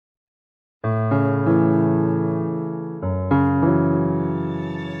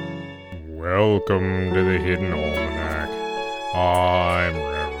Welcome to the Hidden Almanac. I'm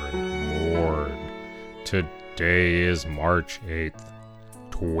Reverend Mord. Today is March 8th,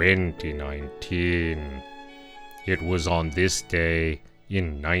 2019. It was on this day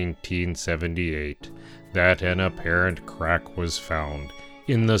in 1978 that an apparent crack was found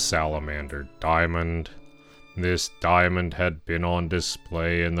in the salamander diamond. This diamond had been on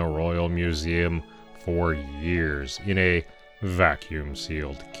display in the Royal Museum for years in a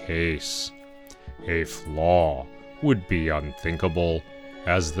vacuum-sealed case. A flaw would be unthinkable,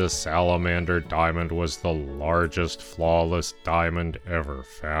 as the salamander diamond was the largest flawless diamond ever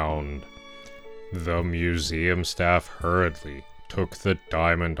found. The museum staff hurriedly took the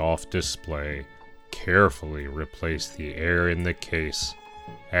diamond off display, carefully replaced the air in the case,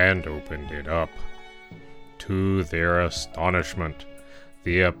 and opened it up. To their astonishment,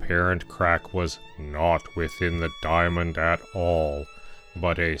 the apparent crack was not within the diamond at all,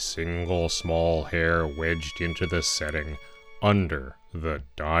 but a single small hair wedged into the setting under the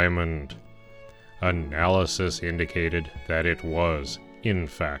diamond. Analysis indicated that it was, in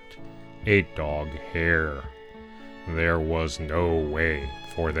fact, a dog hair. There was no way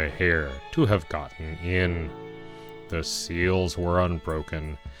for the hair to have gotten in. The seals were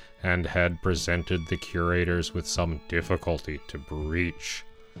unbroken and had presented the curators with some difficulty to breach.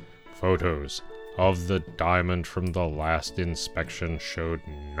 Photos of the diamond from the last inspection showed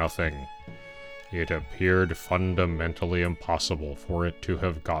nothing. It appeared fundamentally impossible for it to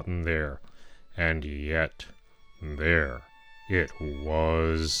have gotten there, and yet, there it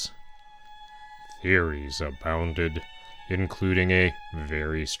was. Theories abounded, including a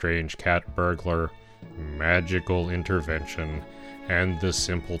very strange cat burglar, magical intervention, and the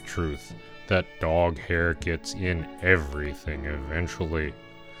simple truth that dog hair gets in everything eventually.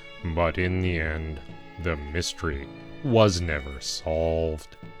 But in the end, the mystery was never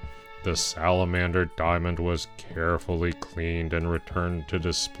solved. The salamander diamond was carefully cleaned and returned to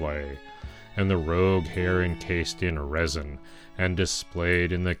display, and the rogue hair encased in resin and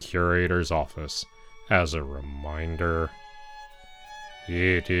displayed in the curator's office as a reminder.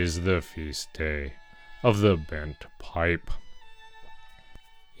 It is the feast day of the bent pipe.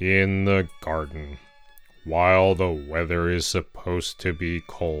 In the garden, while the weather is supposed to be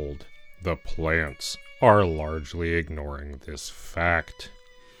cold, the plants are largely ignoring this fact.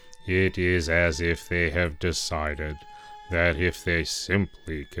 It is as if they have decided that if they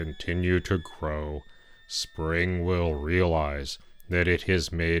simply continue to grow, spring will realize that it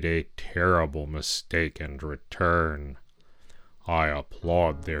has made a terrible mistake and return. I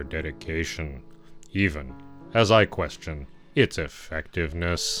applaud their dedication, even as I question its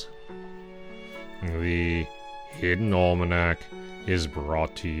effectiveness. The Hidden Almanac is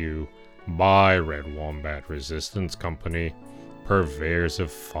brought to you by Red Wombat Resistance Company, purveyors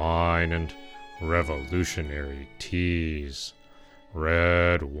of fine and revolutionary teas.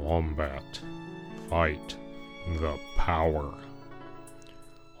 Red Wombat, fight the power.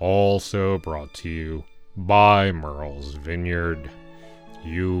 Also brought to you by Merle's Vineyard.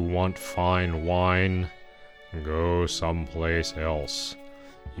 You want fine wine? Go someplace else.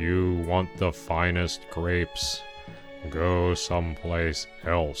 You want the finest grapes? Go someplace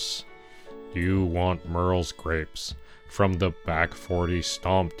else. You want Merle's grapes from the back 40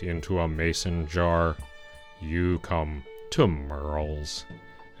 stomped into a mason jar? You come to Merle's.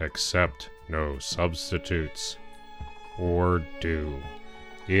 Accept no substitutes. Or do.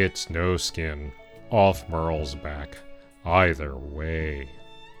 It's no skin off Merle's back either way.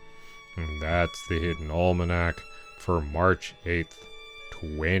 And that's the Hidden Almanac for March 8th,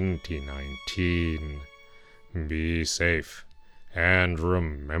 2019. Be safe, and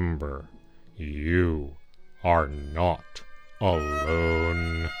remember, you are not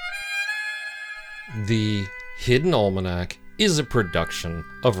alone. The Hidden Almanac is a production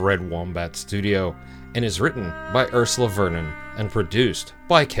of Red Wombat Studio and is written by Ursula Vernon and produced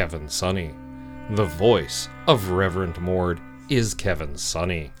by Kevin Sonney. The voice of Reverend Mord is Kevin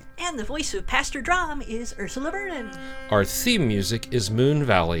Sonney. And the voice of Pastor Drum is Ursula Vernon. Our theme music is Moon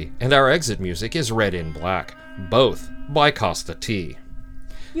Valley, and our exit music is Red in Black, both by Costa T.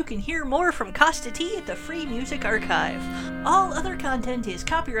 You can hear more from Costa T at the Free Music Archive. All other content is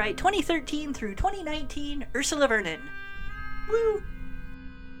copyright 2013 through 2019 Ursula Vernon. Woo!